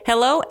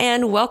Hello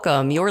and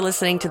welcome. You're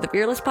listening to the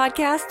Fearless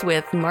Podcast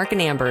with Mark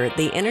and Amber,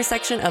 the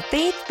intersection of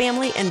faith,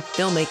 family, and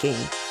filmmaking.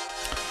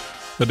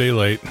 A day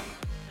late.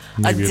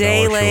 Maybe a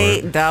day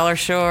late, dollar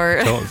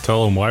short.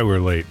 Tell them why we're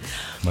late,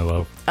 my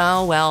love.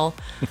 Oh, well,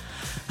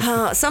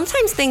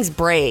 sometimes things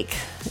break,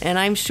 and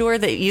I'm sure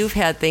that you've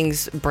had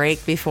things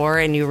break before,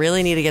 and you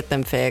really need to get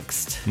them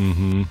fixed.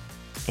 Mm-hmm.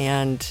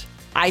 And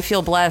I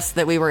feel blessed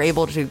that we were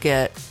able to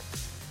get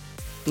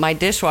my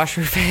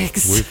dishwasher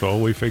fixed.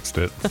 We fixed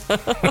it.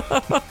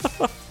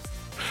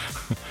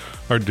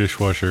 Our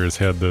dishwasher has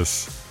had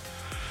this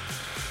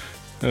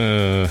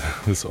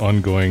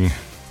ongoing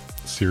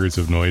series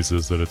of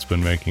noises that it's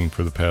been making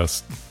for the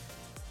past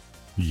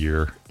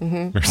year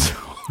or so.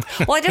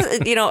 Well,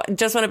 I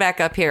just want to back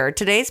up here.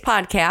 Today's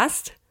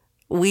podcast,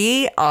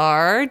 we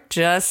are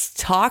just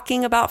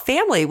talking about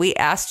family. We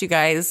asked you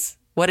guys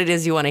what it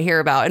is you want to hear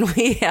about, and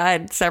we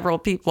had several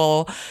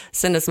people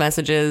send us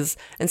messages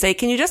and say,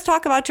 can you just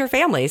talk about your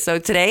family? So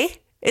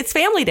today, it's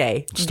Family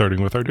Day.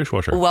 Starting with our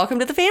dishwasher. Welcome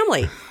to the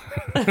family.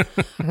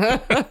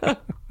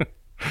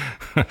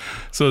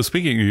 So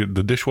speaking,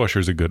 the dishwasher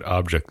is a good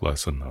object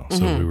lesson, though.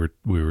 So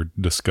we were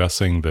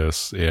discussing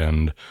this,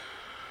 and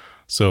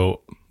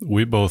so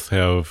we both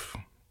have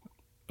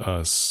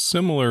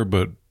similar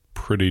but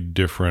pretty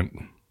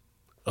different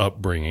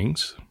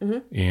upbringings,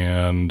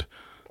 and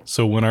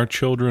so when our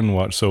children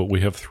watch, so we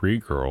have 3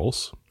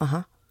 girls.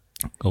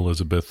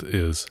 Elizabeth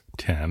is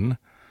 10,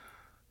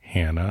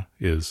 Hannah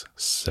is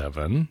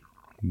 7,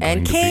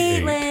 and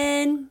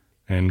Caitlin.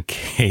 And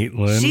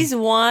Caitlin. She's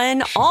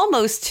 1,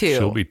 almost 2.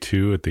 She'll be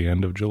 2 at the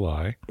end of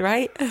July.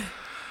 Right?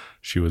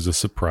 She was a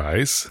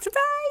surprise. Surprise!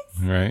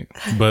 Right?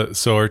 But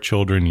so our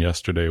children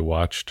yesterday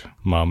watched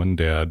Mom and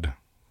Dad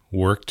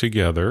work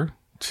together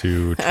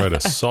to try to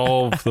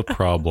solve the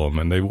problem.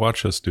 And they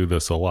watch us do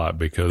this a lot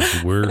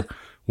because we're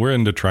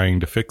into trying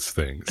to fix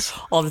things.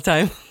 All the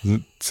time.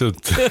 So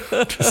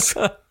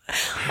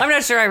I'm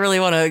not sure I really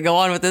want to go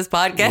on with this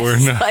podcast. We're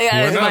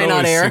not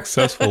always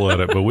successful at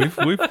it, but we've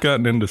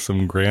gotten into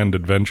some grand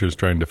adventures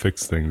trying to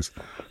fix things.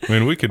 I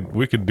mean, we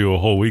could do a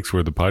whole week's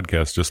worth of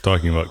podcast just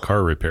talking about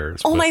car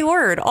repairs. Oh, my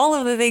word. All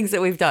of the things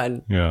that we've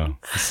done. Yeah.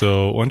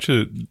 So why don't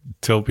you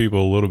tell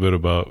people a little bit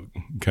about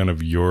kind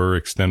of your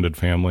extended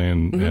family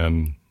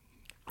and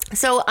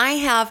So I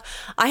have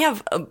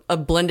a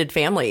blended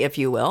family, if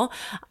you will.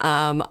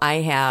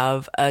 I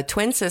have a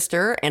twin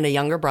sister and a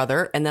younger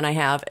brother, and then I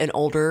have an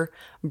older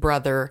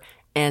brother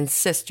and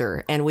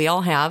sister, and we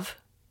all have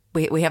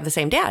we have the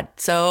same dad.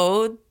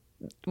 So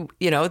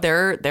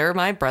they're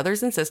my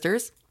brothers and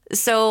sisters.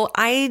 So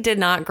I did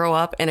not grow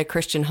up in a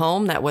Christian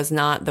home. That was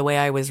not the way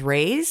I was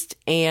raised,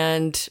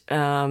 and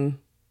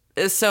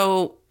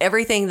so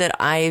everything that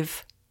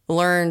I've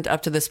learned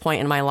up to this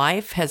point in my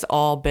life has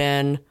all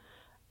been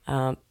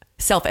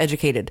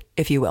self-educated,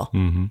 if you will.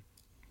 Mm-hmm.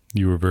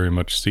 You were very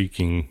much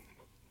seeking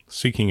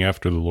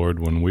after the Lord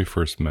when we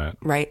first met.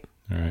 Right.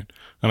 All right.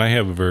 And I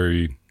have a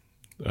very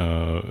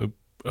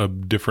a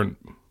different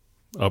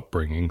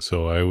upbringing.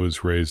 So I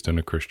was raised in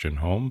a Christian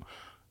home.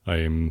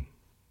 I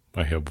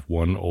have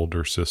one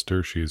older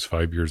sister. She's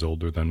 5 years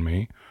older than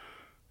me.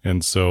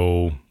 And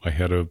so I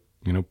had a,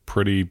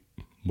 pretty,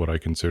 what I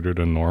considered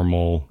a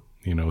normal,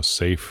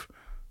 safe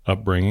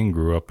upbringing.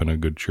 Grew up in a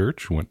good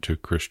church, went to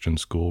Christian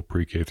school,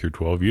 pre-K through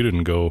 12. You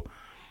didn't go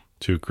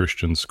to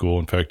Christian school.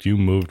 In fact, you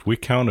moved. We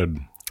counted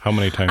how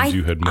many times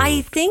you had moved.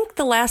 I think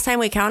the last time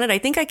we counted, I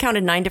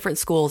counted 9 different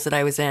schools that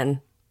I was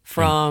in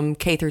from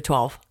K through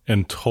 12.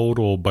 In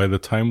total, by the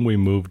time we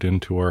moved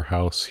into our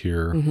house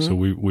here, so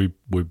we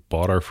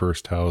bought our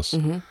first house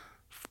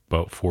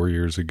about 4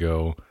 years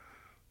ago.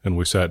 And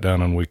we sat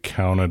down and we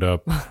counted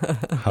up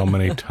how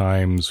many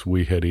times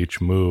we had each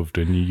moved.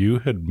 And you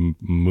had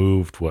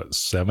moved,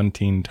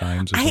 17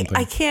 times or something?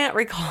 I can't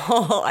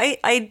recall.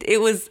 It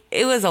was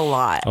a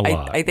lot.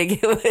 I think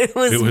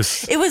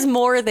it was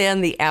more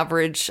than the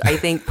average, I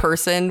think,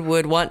 person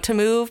would want to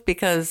move,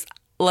 because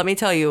let me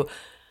tell you,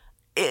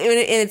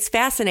 it's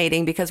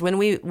fascinating because when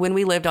we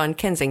lived on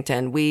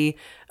Kensington, we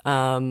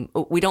don't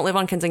live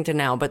on Kensington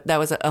now, but that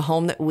was a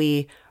home that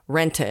we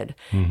rented.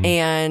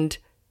 And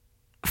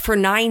for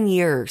 9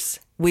 years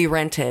we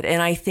rented,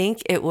 and I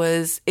think it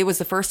was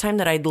the first time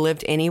that I'd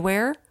lived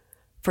anywhere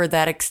for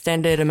that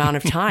extended amount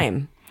of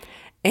time.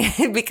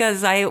 And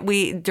because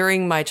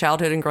during my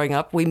childhood and growing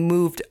up, we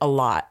moved a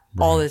lot,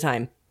 all the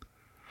time.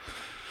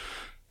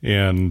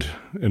 And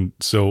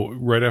so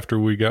right after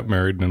we got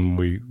married, and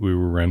we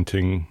were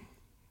renting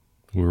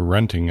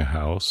a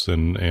house,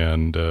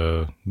 and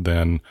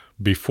then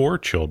before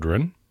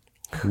children,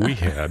 we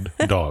had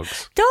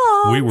dogs.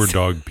 Dogs! We were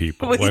dog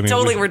people. We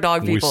totally were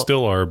dog people. We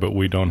still are, but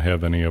we don't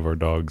have any of our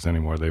dogs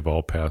anymore. They've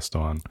all passed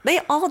on. They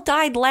all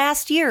died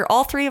last year.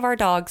 All 3 of our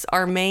dogs,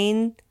 our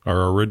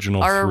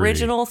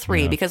original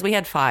 3, because we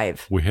had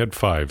 5. We had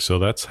 5. So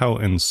that's how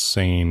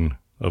insane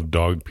of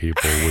dog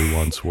people we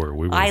once were.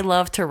 I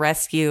love to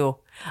rescue.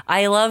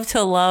 I love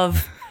to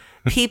love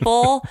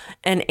people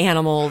and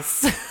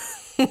animals.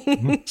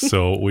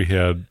 So we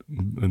had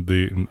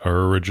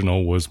our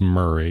original was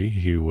Murray.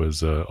 He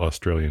was an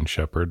Australian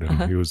Shepherd,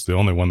 and he was the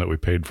only one that we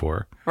paid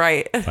for.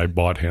 Right. I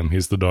bought him.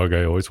 He's the dog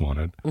I always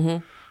wanted.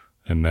 Mm-hmm.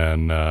 And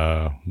then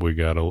we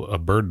got a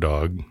bird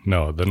dog.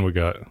 No, then we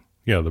got,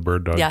 the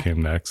bird dog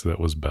came next. That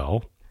was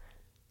Belle.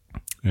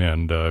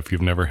 And if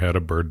you've never had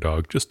a bird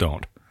dog, just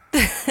don't.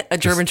 A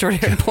German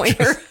short-haired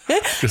pointer.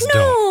 Just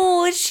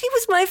don't. She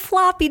was my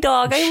floppy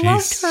dog. I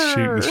loved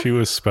her. She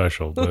was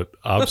special, but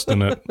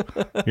obstinate.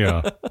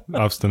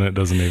 Obstinate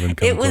doesn't even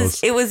come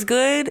close. It was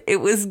good.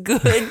 It was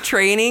good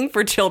training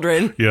for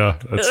children. Yeah,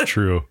 that's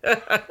true.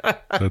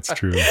 That's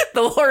true.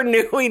 The Lord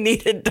knew we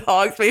needed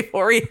dogs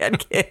before he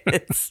had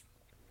kids.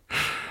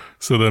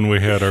 So then we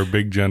had our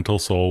big gentle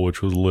soul,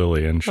 which was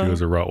Lily, and she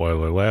was a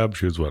Rottweiler Lab.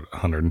 She was,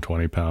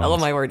 120 pounds? Oh,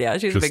 my word, yeah.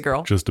 She was a big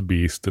girl. Just a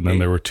beast. And then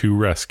there were 2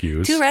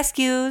 rescues.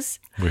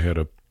 We had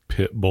a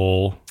pit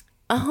bull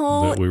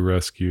that we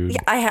rescued.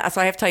 Yeah,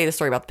 so I have to tell you the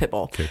story about the pit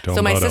bull. Okay,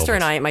 so my sister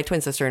and I, my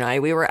twin sister and I,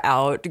 we were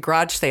out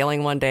garage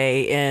sailing one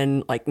day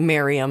in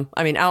Merriam.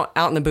 I mean, out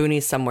in the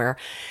boonies somewhere.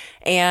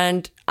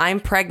 And I'm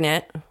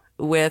pregnant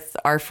with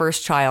our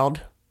first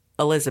child,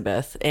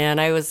 Elizabeth, and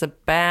I was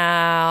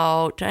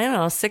about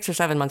 6 or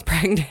 7 months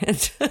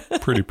pregnant.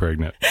 Pretty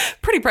pregnant.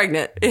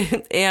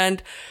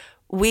 And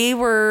we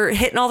were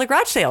hitting all the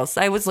garage sales.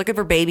 I was looking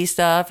for baby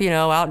stuff,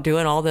 out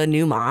doing all the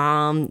new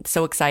mom,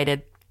 so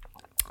excited.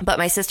 But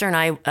my sister and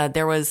I,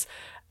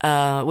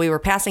 we were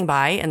passing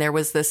by, and there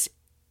was this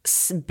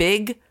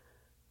big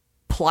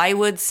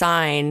plywood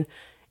sign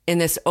in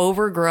this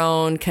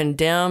overgrown,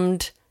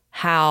 condemned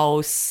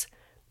house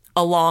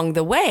along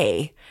the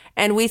way.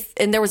 And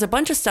there was a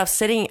bunch of stuff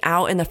sitting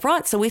out in the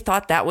front. So we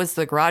thought that was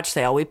the garage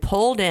sale. We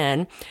pulled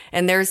in,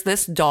 and there's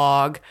this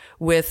dog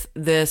with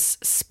this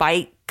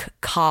spike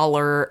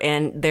collar,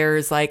 and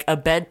there's a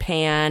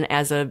bedpan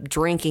as a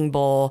drinking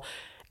bowl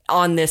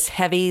on this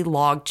heavy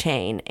log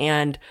chain.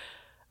 And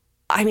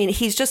I mean,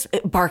 he's just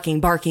barking.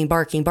 And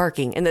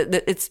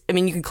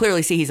you can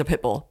clearly see he's a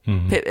pit bull.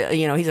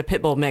 Mm-hmm. He's a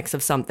pit bull mix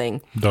of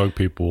something. Dog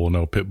people will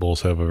know pit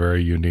bulls have a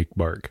very unique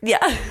bark.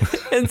 Yeah.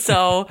 And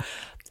so,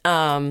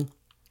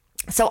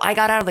 so I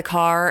got out of the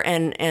car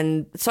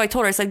and so I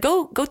told her, I said,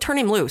 go turn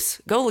him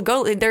loose. Go.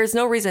 There's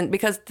no reason,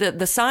 because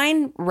the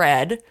sign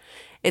read,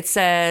 it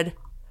said,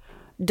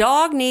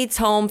 dog needs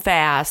home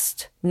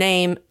fast,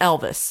 name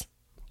Elvis.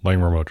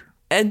 Lang Roger.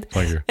 And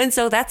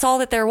so that's all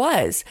that there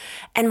was.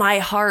 And my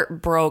heart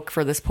broke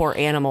for this poor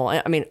animal.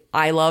 I mean,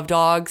 I love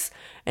dogs,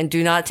 and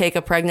do not take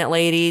a pregnant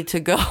lady to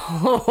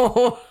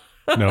go.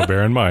 Now,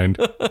 bear in mind,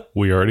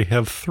 we already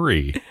have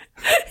 3.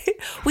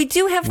 We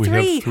do have 3.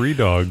 We have 3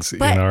 dogs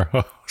in our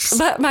house.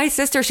 But my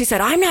sister, she said,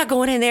 I'm not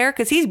going in there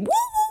because he's woo, woo,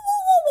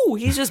 woo, woo.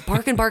 He's just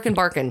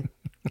barking.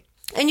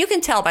 And you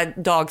can tell by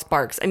dogs'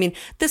 barks. I mean,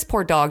 this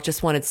poor dog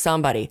just wanted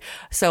somebody.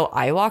 So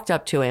I walked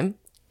up to him.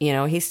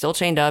 He's still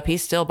chained up.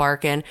 He's still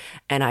barking.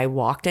 And I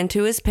walked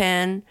into his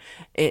pen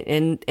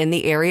in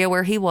the area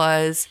where he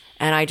was.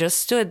 And I just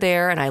stood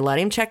there and I let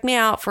him check me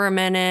out for a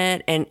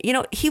minute. And,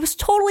 he was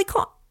totally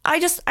calm. I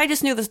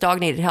just knew this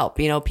dog needed help.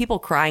 People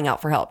crying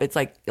out for help. It's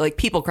like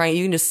people crying.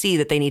 You can just see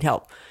that they need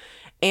help.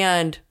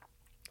 And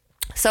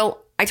so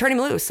I turned him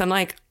loose. I'm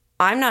like,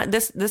 I'm not,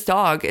 this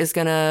dog is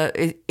gonna,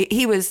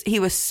 he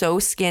was so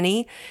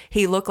skinny.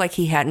 He looked like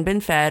he hadn't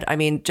been fed. I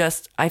mean,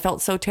 I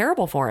felt so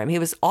terrible for him. He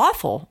was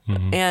awful.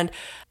 Mm-hmm. And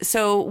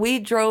so we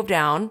drove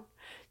down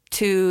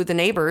to the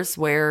neighbors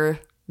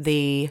where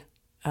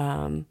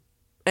and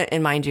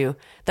mind you,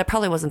 that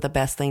probably wasn't the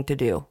best thing to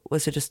do,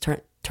 was to just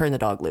turn the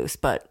dog loose.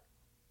 But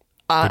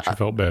you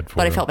felt bad for him.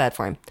 But I felt bad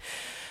for him.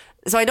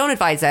 So I don't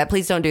advise that.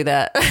 Please don't do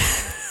that.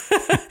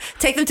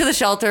 Take them to the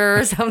shelter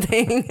or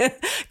something.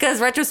 Because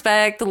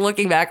retrospect,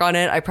 looking back on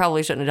it, I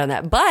probably shouldn't have done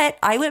that. But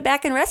I went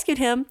back and rescued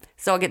him.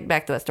 So I'll get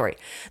back to that story.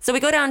 So we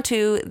go down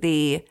to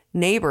the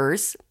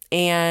neighbors,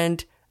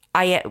 and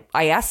I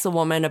asked the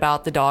woman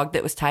about the dog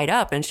that was tied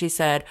up. And she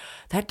said,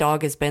 that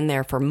dog has been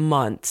there for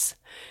months.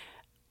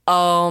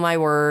 Oh, my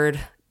word.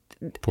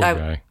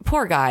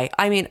 Poor guy.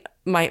 I mean,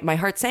 my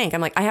heart sank.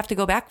 I'm like, I have to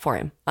go back for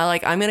him.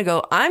 I'm going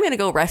to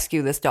go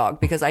rescue this dog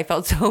because I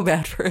felt so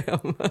bad for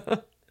him.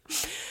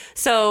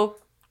 So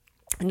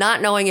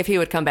not knowing if he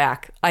would come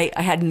back, I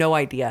had no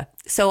idea.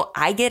 So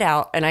I get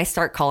out and I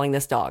start calling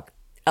this dog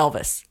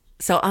Elvis.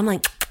 So I'm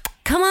like,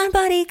 come on,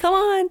 buddy, come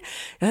on.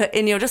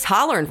 And, just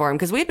hollering for him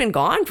because we'd been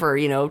gone for,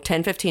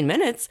 10, 15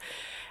 minutes.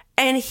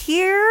 And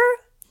here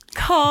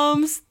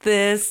comes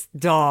this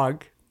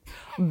dog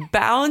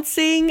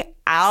bouncing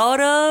out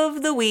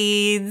of the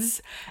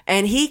weeds,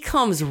 and he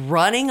comes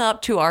running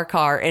up to our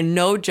car, and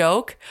no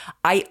joke,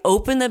 I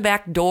opened the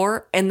back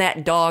door and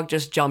that dog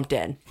just jumped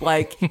in.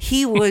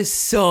 He was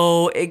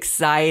so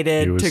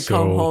excited to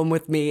come home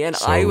with me, and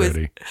I was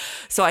ready.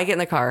 So I get in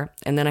the car,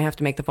 and then I have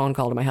to make the phone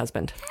call to my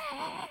husband.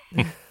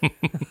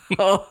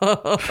 So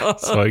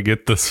I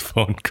get this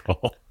phone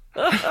call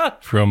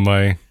from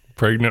my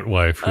pregnant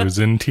wife who's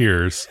in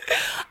tears.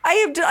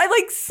 I'm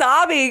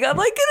sobbing. I'm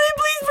like, can I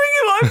please bring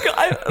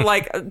him? I'm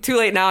like, too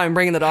late now. I'm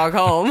bringing the dog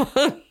home.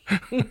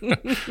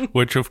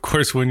 Which, of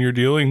course, when you're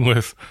dealing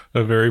with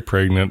a very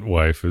pregnant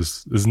wife,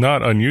 is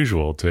not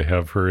unusual to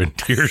have her in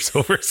tears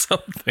over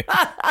something.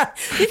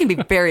 You can be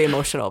very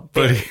emotional.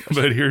 But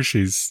here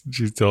she's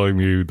telling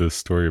me this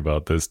story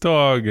about this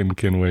dog, and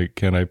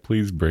can I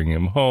please bring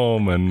him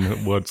home,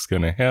 and what's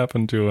going to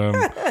happen to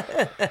him?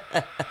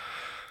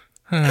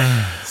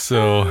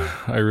 So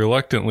I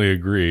reluctantly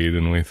agreed,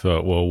 and we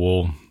thought, well,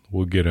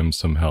 we'll get him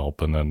some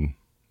help, and then,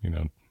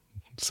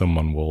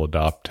 someone will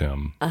adopt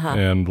him.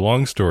 And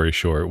long story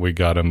short, we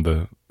got him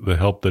the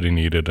help that he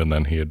needed, and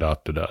then he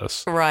adopted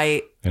us.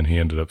 Right. And he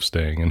ended up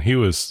staying. And he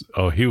was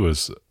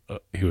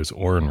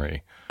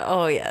ornery.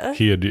 Oh yeah.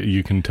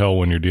 You can tell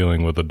when you're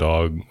dealing with a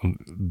dog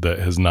that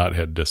has not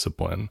had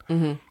discipline.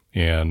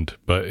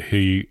 But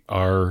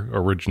our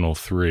original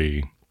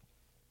 3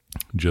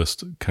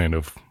 just kind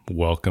of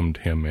welcomed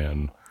him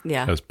in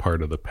as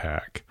part of the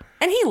pack.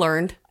 And he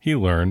learned.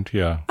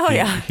 Yeah. Oh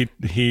yeah.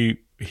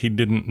 He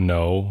didn't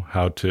know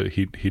how to,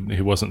 he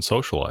wasn't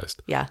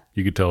socialized. Yeah.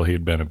 You could tell he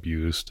had been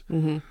abused.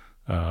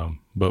 But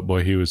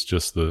boy, he was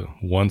just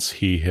once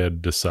he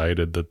had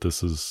decided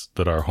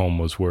that our home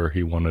was where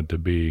he wanted to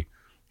be,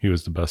 he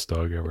was the best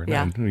dog ever.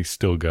 Yeah. And he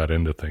still got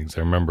into things.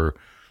 I remember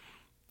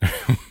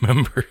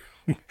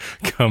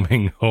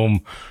coming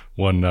home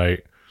one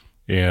night,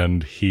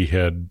 and he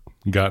had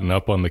gotten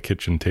up on the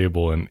kitchen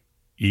table and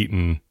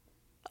eaten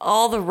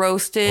all the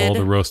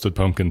roasted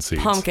pumpkin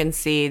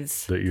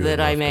seeds that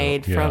I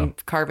made from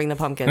carving the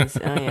pumpkins.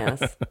 Oh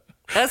yes.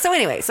 So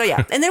anyway,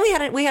 and then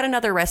we had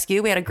another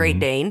rescue. We had a Great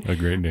Dane. A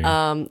Great Dane.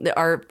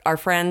 Our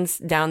friends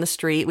down the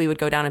street, we would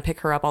go down and pick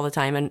her up all the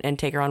time and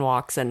take her on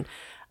walks, and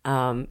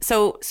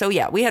so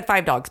we had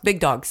 5 dogs, big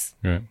dogs.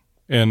 Right.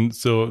 And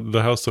so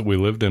the house that we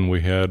lived in,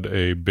 we had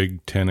a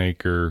big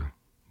 10-acre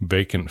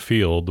vacant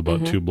field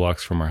about 2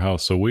 blocks from our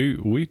house. So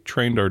we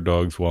trained our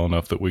dogs well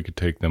enough that we could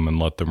take them and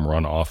let them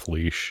run off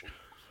leash.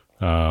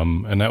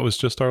 And that was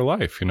just our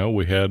life.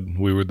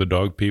 We were the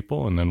dog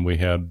people, and then we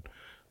had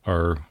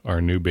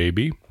our new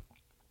baby.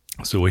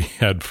 So we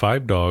had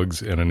 5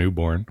 dogs and a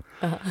newborn.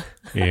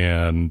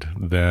 And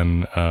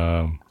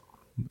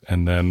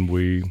then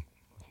we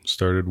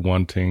started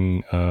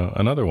wanting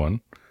another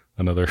one.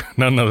 Not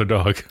another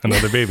dog,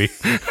 another baby.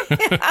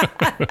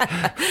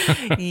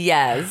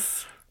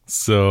 Yes.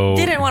 So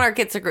didn't want our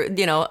kids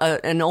to,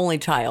 an only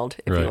child,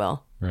 if you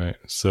will. Right.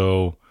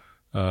 So,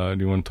 do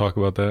you want to talk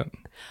about that?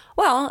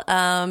 Well,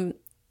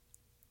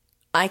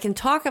 I can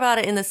talk about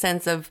it in the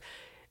sense of,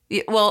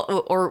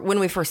 or when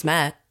we first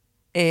met,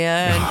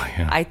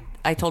 and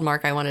I told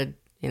Mark I wanted,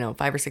 5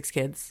 or 6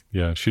 kids.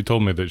 Yeah, she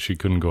told me that she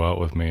couldn't go out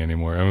with me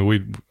anymore. I mean,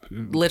 we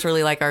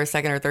literally like our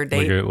second or third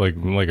date,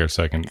 like our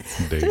second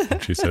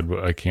date. She said,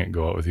 well, "I can't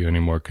go out with you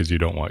anymore because you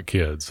don't want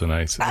kids." And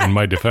I, in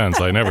my defense,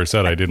 I never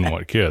said I didn't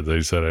want kids. I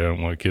said I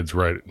don't want kids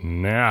right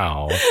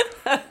now.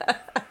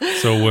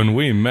 So when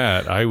we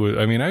met, I was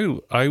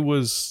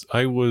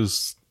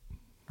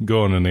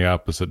going in the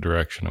opposite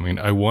direction. I mean,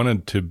 I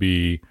wanted to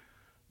be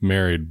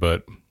married,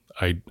 but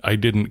I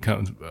didn't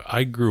come.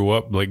 I grew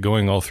up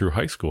going all through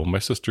high school. My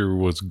sister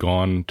was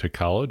gone to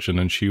college, and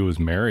then she was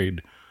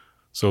married.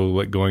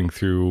 So going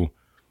through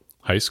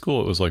high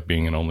school, it was like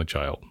being an only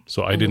child.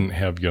 So I didn't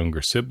have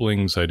younger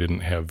siblings. I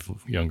didn't have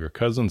younger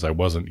cousins. I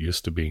wasn't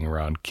used to being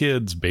around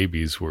kids.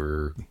 Babies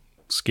were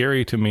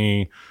scary to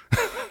me.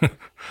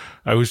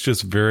 I was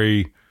just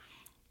very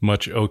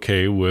much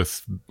okay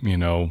with,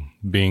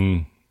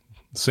 being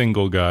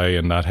single guy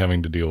and not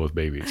having to deal with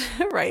babies.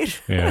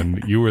 Right.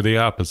 And you were the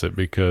opposite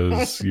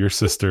because your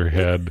sister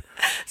had.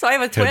 So I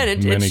have a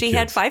twin, and she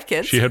had 5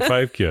 kids. She had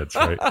 5 kids,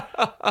 right?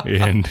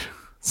 And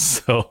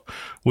so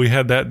we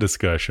had that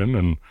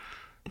discussion,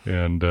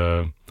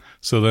 and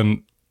so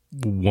then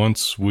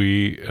once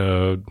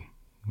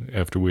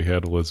after we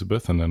had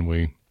Elizabeth, and then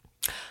we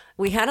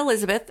had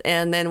Elizabeth,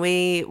 and then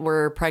we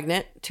were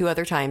pregnant 2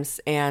 other times,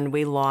 and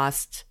we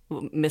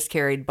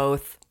miscarried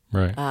both.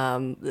 Right.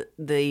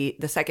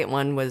 The second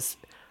one was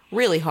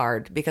really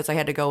hard because I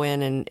had to go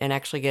in and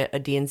actually get a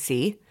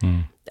D&C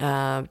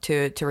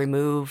to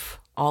remove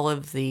all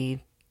of the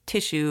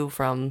tissue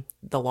from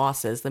the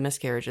losses, the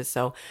miscarriages.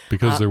 So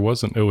because it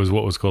was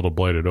what was called a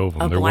blighted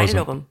ovum. There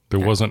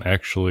wasn't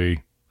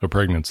actually a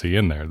pregnancy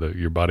in there.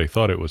 Your body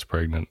thought it was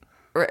pregnant.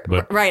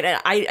 Right.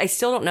 And I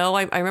still don't know.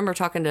 I remember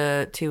talking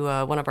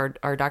to one of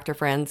our doctor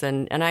friends,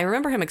 and I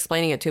remember him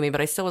explaining it to me, but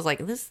I still was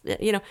like, this,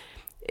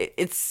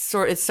 it's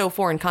so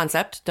foreign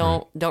concept.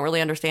 Don't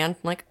really understand.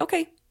 I'm like,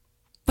 okay,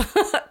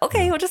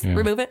 we'll just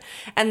remove it.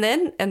 And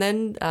then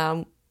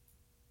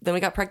we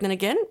got pregnant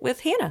again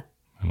with Hannah.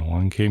 And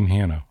along came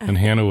Hannah. And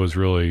Hannah was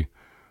really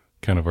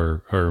kind of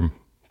our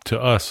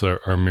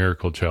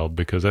miracle child,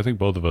 because I think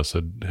both of us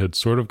had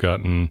sort of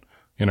gotten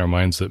in our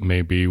minds that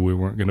maybe we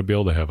weren't going to be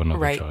able to have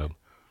another child.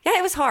 Yeah,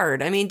 it was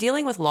hard. I mean,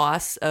 dealing with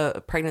loss,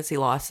 pregnancy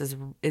loss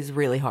is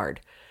really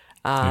hard.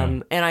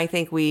 And I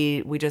think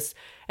we just,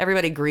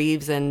 everybody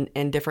grieves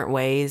in different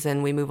ways,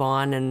 and we move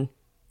on, and,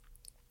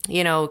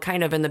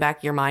 kind of in the back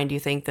of your mind, you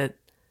think that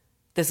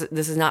this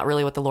is not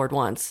really what the Lord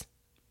wants.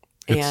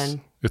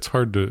 it's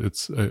hard to,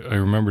 I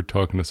remember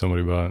talking to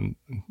somebody about it and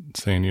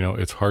saying,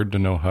 it's hard to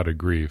know how to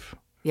grieve.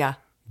 Yeah.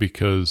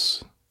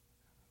 Because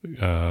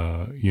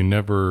you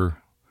never,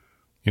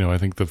 I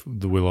think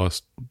we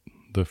lost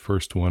the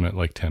first one at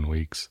like 10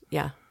 weeks.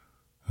 Yeah.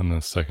 And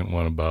the second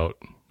one about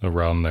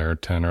around there,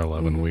 10 or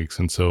 11 weeks.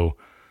 And so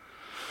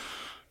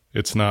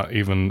it's not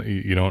even,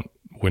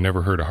 we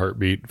never heard a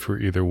heartbeat for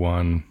either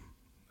one.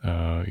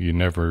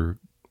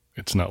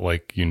 It's not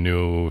like you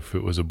knew if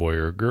it was a boy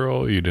or a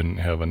girl. You didn't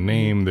have a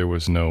name. There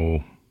was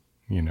no,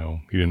 you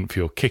didn't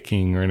feel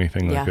kicking or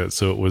anything like that.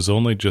 So it was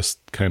only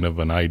just kind of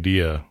an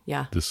idea.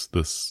 Yeah.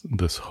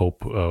 This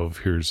hope of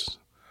here's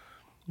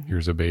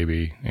a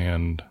baby,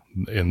 and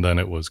then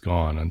it was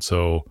gone. And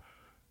so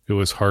it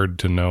was hard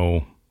to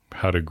know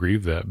how to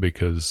grieve that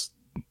because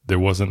there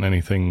wasn't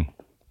anything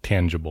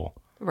tangible.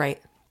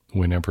 Right.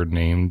 We never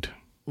named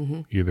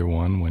either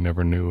one. We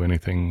never knew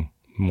anything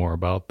more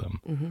about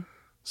them.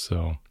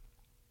 So,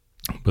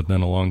 but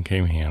then along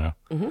came Hannah,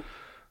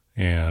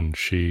 and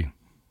she,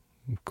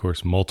 of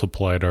course,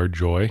 multiplied our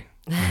joy.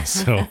 And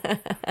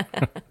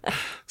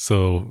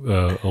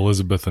so,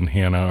 Elizabeth and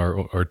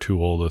Hannah, our two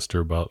oldest,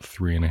 are about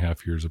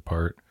 3.5 years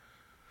apart.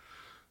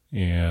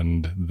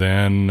 And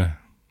then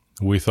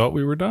we thought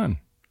we were done.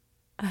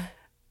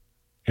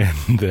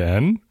 And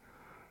then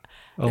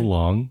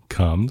along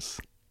comes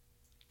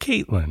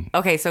Caitlin.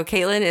 Okay, so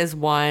Caitlin is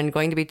 1,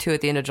 going to be 2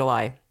 at the end of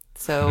July.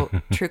 So,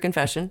 true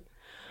confession.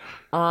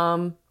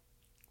 I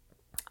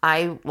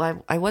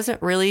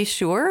wasn't really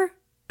sure.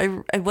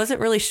 I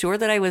wasn't really sure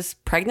that I was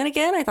pregnant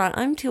again. I thought,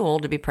 I'm too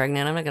old to be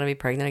pregnant. I'm not going to be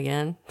pregnant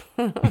again.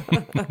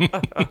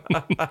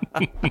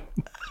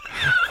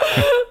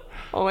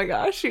 Oh my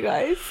gosh, you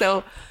guys.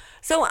 So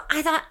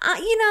I thought,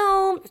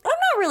 I'm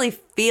not really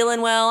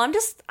feeling well. I'm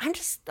just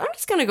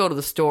going to go to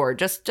the store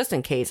just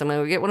in case. I'm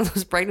going to get one of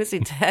those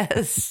pregnancy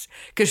tests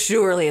because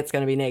surely it's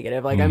going to be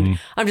negative. Like I'm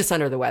just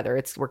under the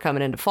weather. We're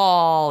coming into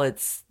fall. I'm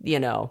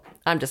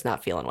just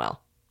not feeling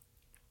well.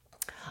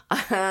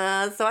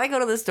 So I go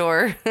to the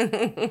store.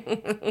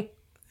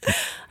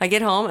 I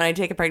get home and I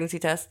take a pregnancy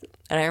test.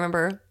 And I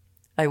remember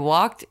I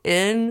walked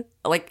in,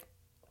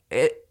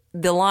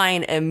 the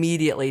line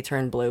immediately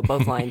turned blue,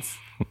 both lines.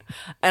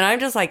 And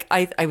I'm just like,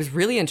 I was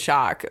really in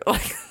shock.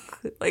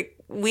 Like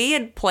we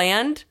had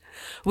planned,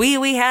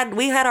 we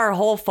had our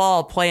whole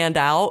fall planned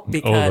out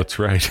because, oh, that's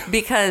right.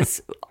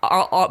 because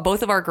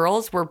both of our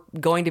girls were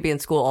going to be in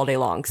school all day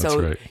long.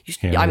 So, right.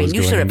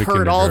 You should have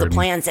heard all the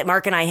plans that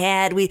Mark and I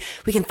had. We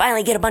can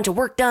finally get a bunch of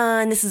work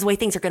done. This is the way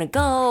things are going to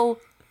go.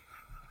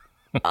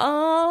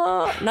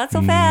 Oh, not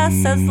so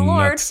fast, says the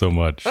Lord. Not so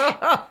much.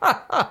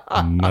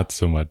 Not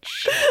so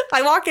much.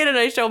 I walk in and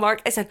I show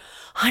Mark. I said,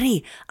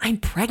 honey, I'm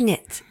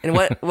pregnant. And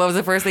what was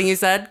the first thing you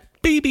said?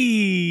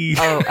 Baby.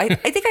 Oh, I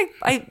think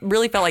I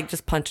really felt like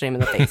just punching him in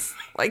the face.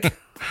 Like,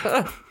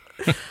 I'm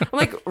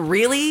like,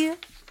 really?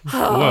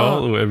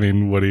 Well, I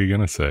mean, what are you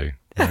going to say?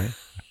 Right?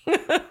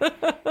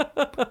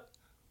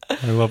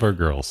 I love our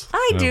girls.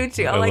 I do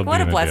too. Like, what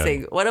a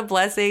blessing. What a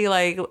blessing.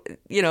 Like,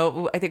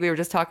 I think we were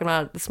just talking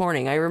about it this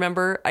morning. I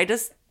remember, I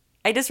just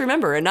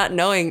remember and not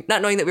knowing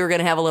that we were going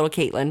to have a little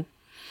Caitlin,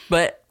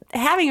 but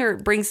having her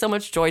brings so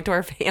much joy to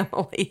our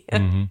family.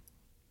 Mm-hmm.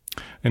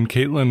 And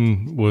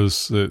Caitlin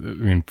was,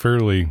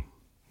 fairly,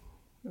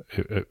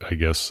 I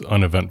guess,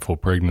 uneventful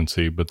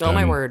pregnancy. But then,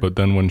 my word. But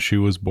then when she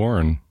was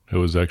born, it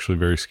was actually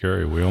very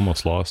scary. We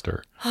almost lost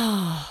her.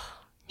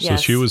 So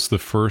she was the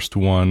first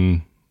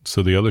one.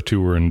 So the other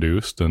two were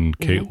induced and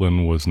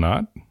Caitlin was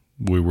not.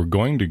 We were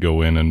going to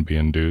go in and be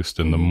induced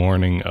in the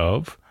morning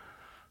of.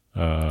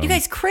 You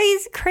guys,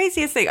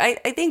 craziest thing. I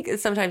think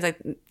sometimes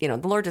the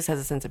Lord just has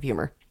a sense of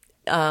humor.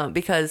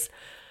 Because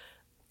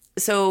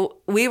so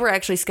we were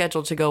actually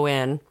scheduled to go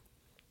in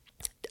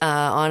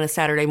on a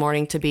Saturday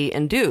morning to be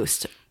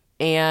induced.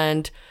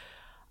 And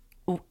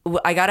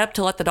I got up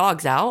to let the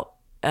dogs out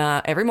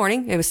every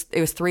morning. It was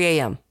 3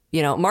 a.m.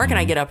 Mark and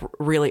I get up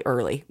really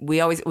early.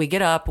 We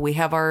get up, we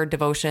have our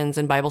devotions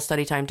and Bible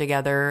study time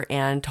together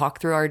and talk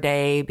through our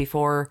day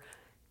before,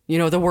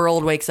 the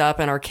world wakes up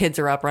and our kids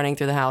are up running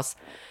through the house.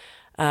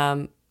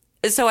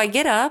 So I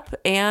get up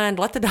and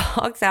let the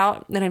dogs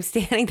out and I'm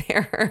standing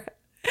there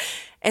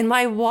and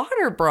my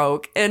water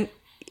broke and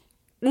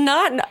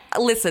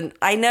listen,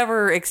 I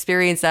never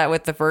experienced that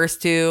with the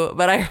first two,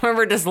 but I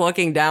remember just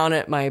looking down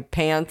at my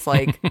pants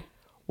like,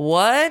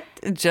 what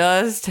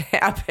just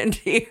happened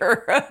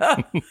here? And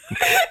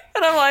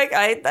I'm like,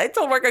 I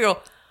told Mark, I go,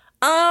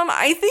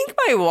 I think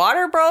my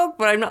water broke,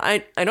 but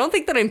I don't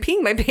think that I'm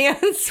peeing my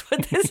pants,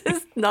 but this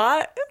is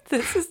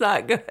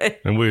not good.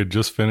 And we had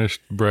just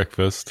finished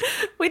breakfast.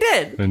 We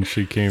did. And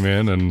she came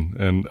in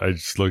and I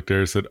just looked at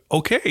her and said,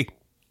 okay,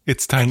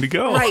 it's time to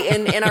go. Right.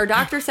 And our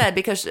doctor said,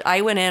 because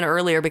I went in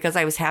earlier because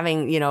I was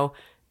having,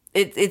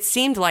 it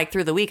seemed like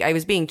through the week I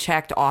was being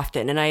checked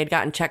often, and I had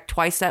gotten checked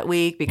twice that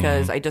week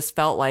because I just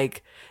felt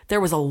like there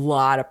was a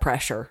lot of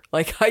pressure.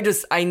 Like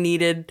I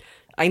needed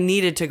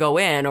to go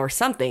in or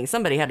something.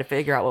 Somebody had to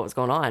figure out what was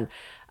going on.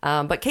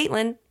 But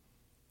Caitlin,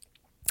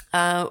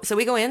 so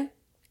we go in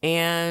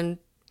and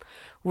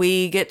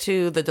we get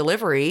to the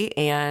delivery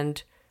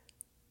and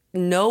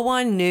no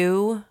one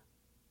knew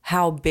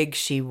how big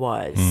she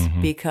was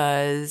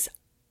because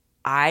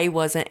I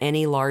wasn't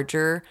any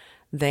larger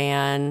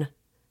than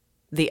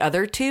the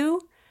other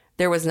two.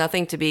 There was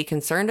nothing to be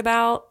concerned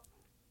about.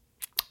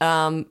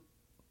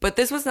 But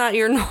this was not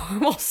your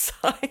normal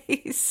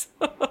size.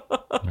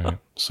 Right.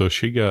 So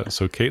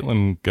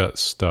Caitlin got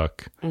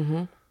stuck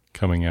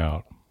coming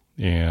out,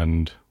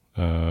 and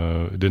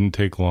it didn't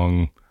take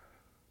long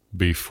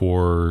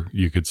before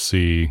you could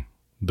see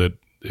that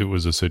it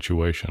was a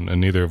situation, and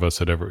neither of us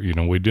had ever,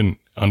 we didn't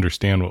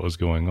understand what was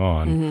going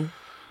on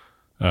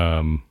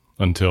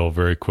until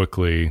very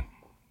quickly,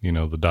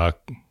 the doc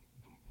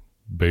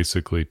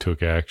basically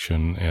took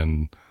action,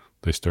 and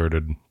they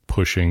started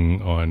pushing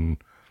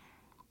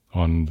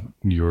on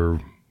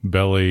your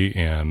belly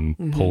and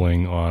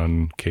pulling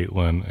on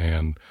Caitlin,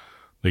 and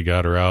they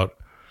got her out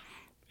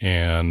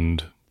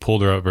and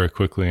pulled her out very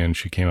quickly, and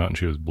she came out and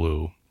she was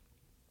blue,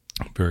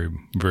 very,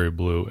 very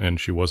blue, and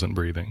she wasn't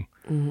breathing.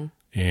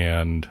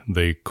 And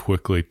they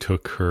quickly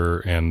took her,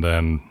 and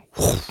then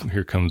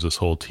here comes this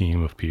whole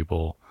team of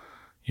people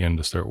in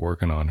to start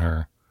working on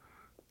her.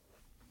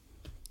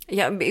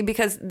 Yeah,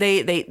 because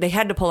they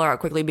had to pull her out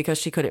quickly because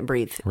she couldn't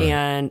breathe.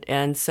 Right.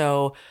 And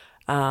so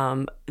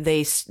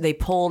they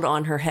pulled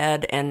on her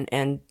head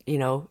and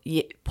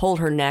pulled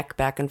her neck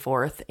back and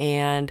forth,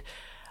 and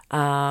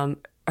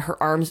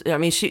her arms, I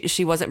mean,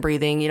 she wasn't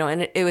breathing,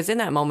 and it was in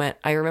that moment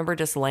I remember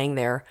just laying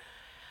there,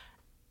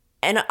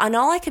 and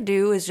all I could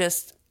do is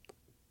just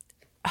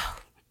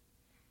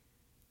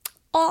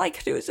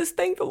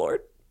thank the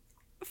Lord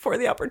for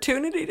the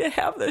opportunity to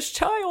have this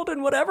child,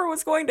 and whatever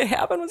was going to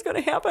happen was going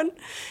to happen.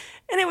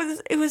 And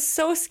it was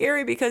so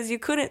scary because you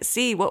couldn't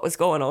see what was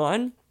going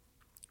on.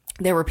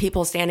 There were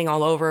people standing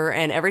all over,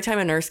 and every time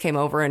a nurse came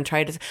over and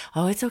tried to,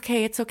 oh, it's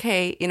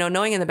okay,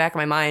 knowing in the back of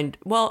my mind,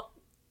 well,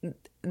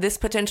 this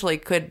potentially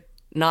could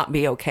not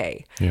be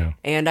okay. Yeah.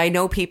 And I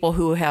know people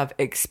who have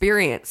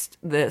experienced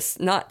this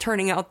not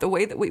turning out the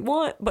way that we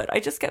want, but I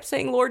just kept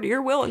saying, Lord,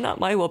 your will and not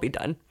my will be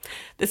done.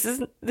 This is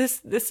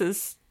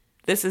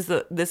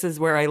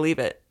where I leave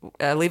it.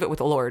 I leave it with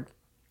the Lord.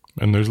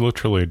 And there's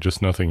literally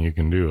just nothing you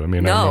can do. I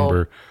mean, no. I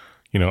remember,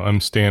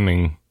 I'm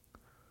standing,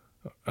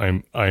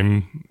 I'm,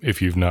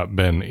 if you've not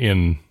been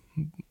in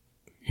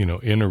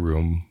a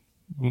room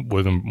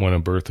when a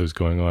birth is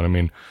going on, I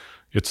mean,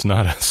 it's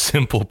not a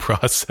simple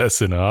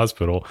process in a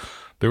hospital.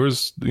 There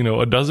was,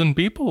 a dozen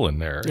people in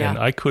there, and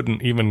I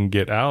couldn't even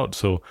get out.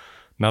 So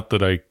not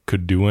that I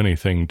could do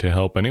anything to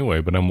help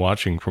anyway, but I'm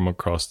watching from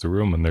across the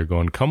room, and they're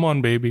going, come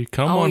on, baby,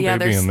 come on, baby. Oh, yeah,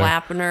 they're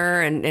slapping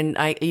her, and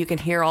you can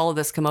hear all of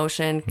this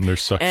commotion. And they're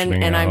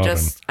suctioning and out.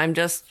 I'm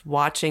just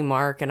watching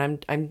Mark,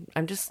 and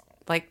I'm just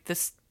like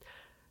this.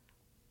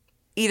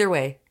 Either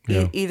way,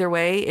 either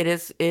way,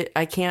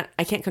 I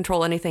can't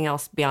control anything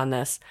else beyond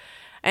this.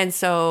 And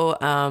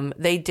so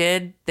they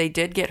did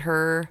get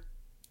her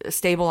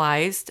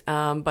stabilized,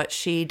 but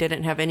she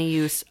didn't have any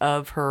use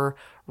of her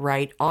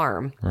right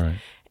arm. Right.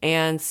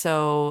 And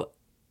so,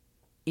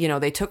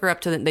 they took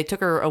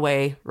her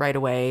away right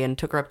away and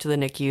took her up to the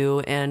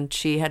NICU, and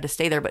she had to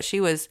stay there. But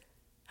she was,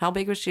 how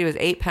big was she? She was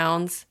 8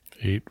 pounds.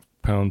 8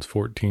 pounds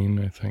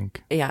 14, I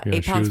think. Yeah,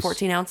 8 pounds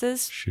 14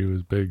 ounces. She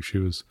was big. She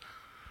was.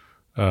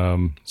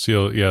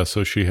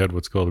 So she had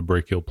what's called a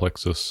brachial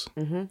plexus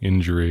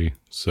injury.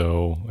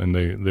 So, and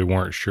they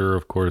weren't sure,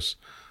 of course,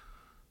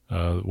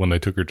 when they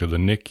took her to the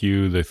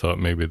NICU, they thought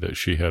maybe that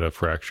she had a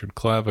fractured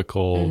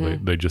clavicle.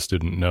 They just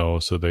didn't know.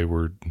 So they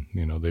were,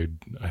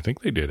 I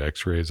think they did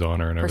x-rays on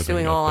her and everything.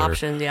 Pursuing all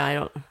options.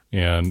 Yeah.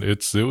 And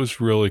it was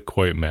really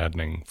quite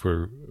maddening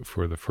for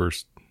the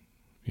first,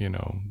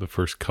 the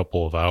first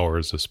couple of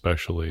hours,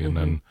 especially.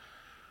 And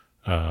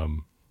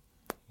then,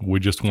 we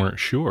just weren't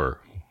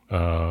sure,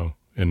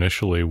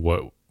 initially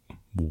what,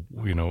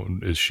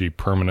 is she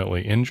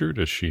permanently injured?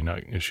 Is she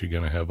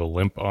going to have a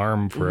limp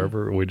arm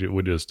forever? We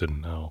just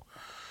didn't know.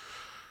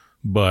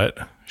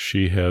 But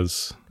she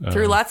has...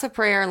 through lots of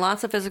prayer and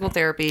lots of physical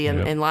therapy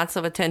and lots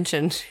of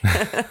attention.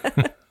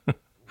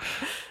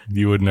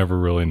 You would never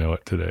really know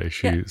it today.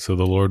 So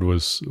the Lord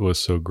was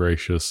so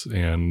gracious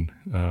and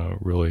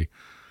really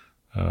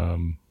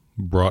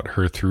brought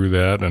her through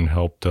that and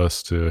helped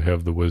us to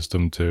have the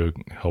wisdom to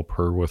help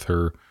her with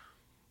her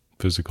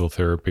physical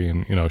therapy.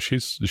 And,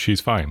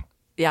 she's fine.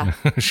 Yeah.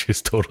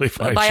 She's totally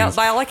fine. By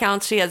all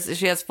accounts, she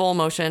has full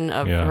motion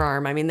of her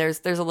arm. I mean, there's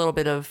a little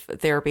bit of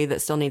therapy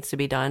that still needs to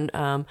be done.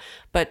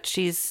 But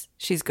she's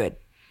good.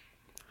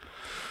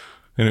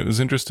 And it was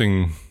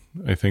interesting,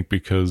 I think,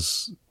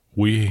 because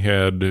we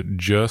had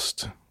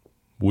just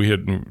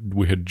made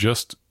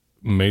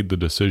the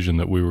decision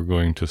that we were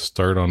going to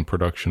start on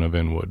production of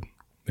Inwood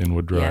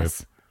Drive.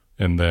 Yes.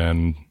 And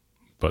then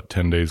about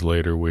 10 days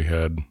later, we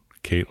had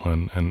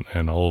Caitlin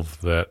and all of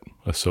that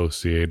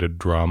associated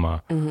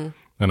drama.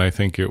 And I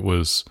think it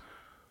was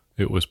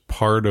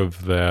part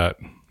of that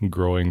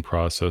growing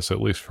process,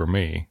 at least for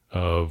me,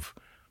 of,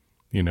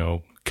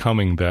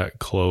 coming that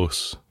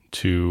close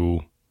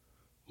to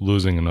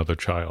losing another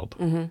child,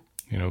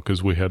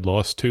 because we had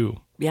lost 2.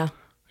 Yeah.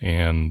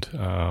 And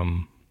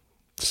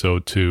so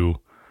to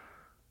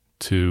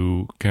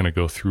to kind of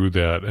go through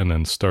that and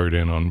then start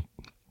in on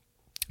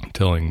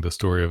telling the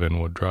story of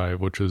Inwood Drive,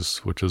 which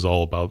is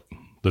all about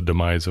the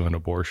demise of an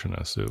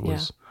abortionist. It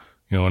was,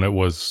 and it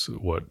was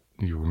what,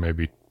 you were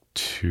maybe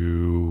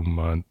 3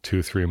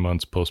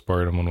 months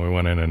postpartum when we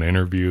went in and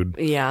interviewed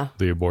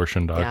the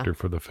abortion doctor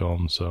for the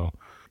film. So,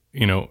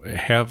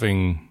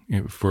 for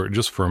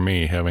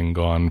me, having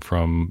gone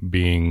from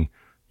being,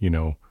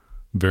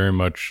 very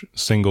much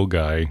single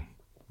guy,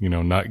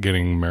 not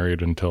getting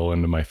married until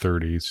into my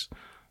 30s,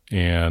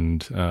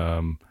 and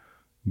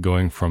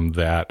going from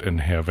that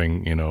and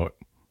having,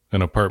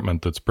 an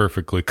apartment that's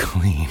perfectly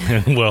clean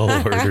and well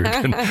ordered,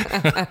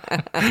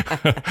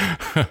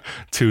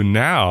 to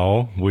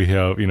now we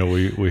have,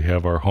 we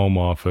have our home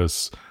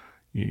office,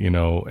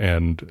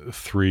 and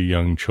 3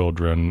 young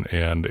children,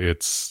 and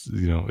it's,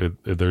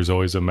 there's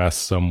always a mess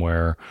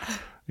somewhere,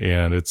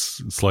 and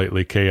it's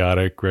slightly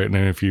chaotic, right? And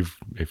if you've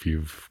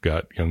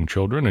got young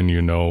children and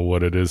you know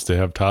what it is to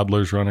have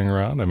toddlers running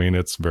around, I mean,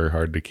 it's very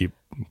hard to keep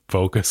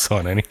focus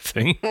on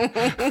anything.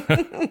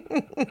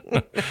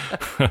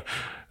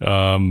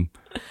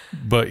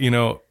 But,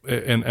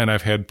 and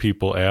I've had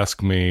people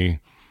ask me,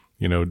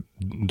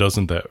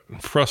 doesn't that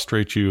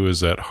frustrate you?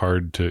 Is that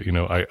hard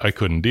to, I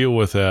couldn't deal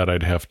with that.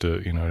 I'd have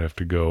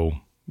to go,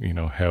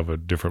 have a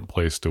different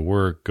place to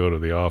work, go to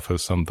the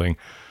office, something.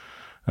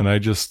 And I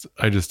just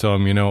tell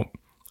them,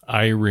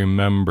 I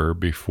remember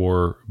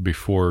before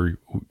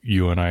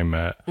you and I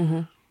met,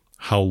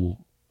 how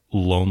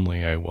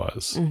lonely I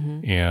was.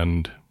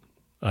 And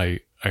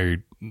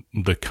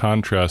the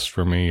contrast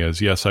for me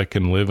is, yes, I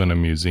can live in a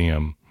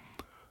museum,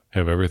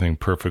 have everything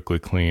perfectly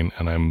clean,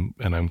 and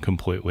I'm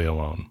completely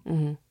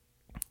alone.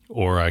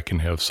 Or I can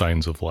have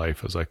signs of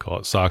life, as I call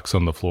it, socks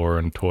on the floor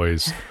and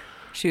toys,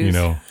 shoes,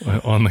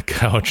 on the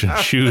couch, and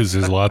shoes.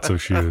 There's lots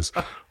of shoes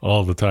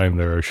all the time.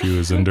 There are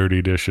shoes and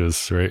dirty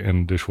dishes, right?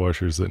 And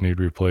dishwashers that need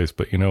replaced.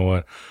 But you know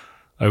what?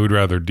 I would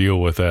rather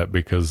deal with that,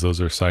 because those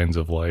are signs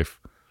of life,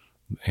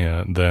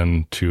 and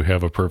than to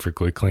have a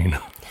perfectly clean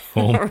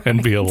home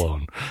and be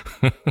alone.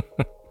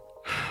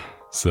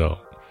 So,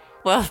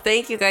 well,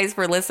 thank you guys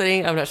for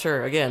listening. I'm not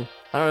sure. Again,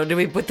 I don't know. Do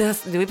we put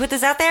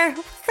this out there?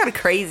 Kind of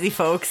crazy,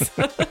 folks.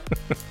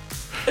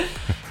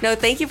 No,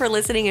 thank you for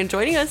listening and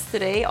joining us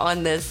today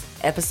on this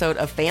episode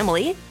of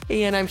Family.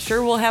 And I'm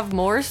sure we'll have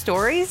more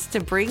stories to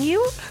bring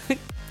you.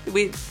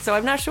 So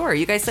I'm not sure.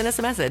 You guys send us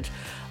a message.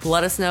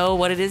 Let us know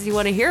what it is you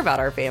want to hear about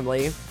our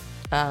family.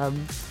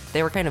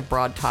 They were kind of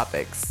broad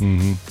topics.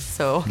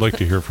 So I'd like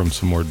to hear from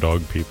some more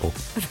dog people.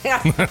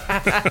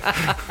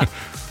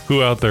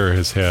 Who out there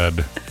has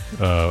had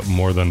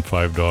more than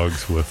 5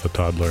 dogs with a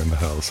toddler in the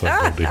house?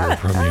 I'd love to hear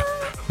from you.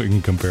 We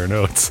can compare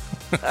notes.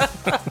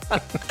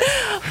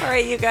 All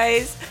right, you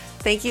guys.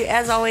 Thank you.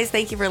 As always,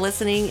 thank you for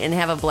listening, and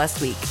have a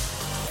blessed week.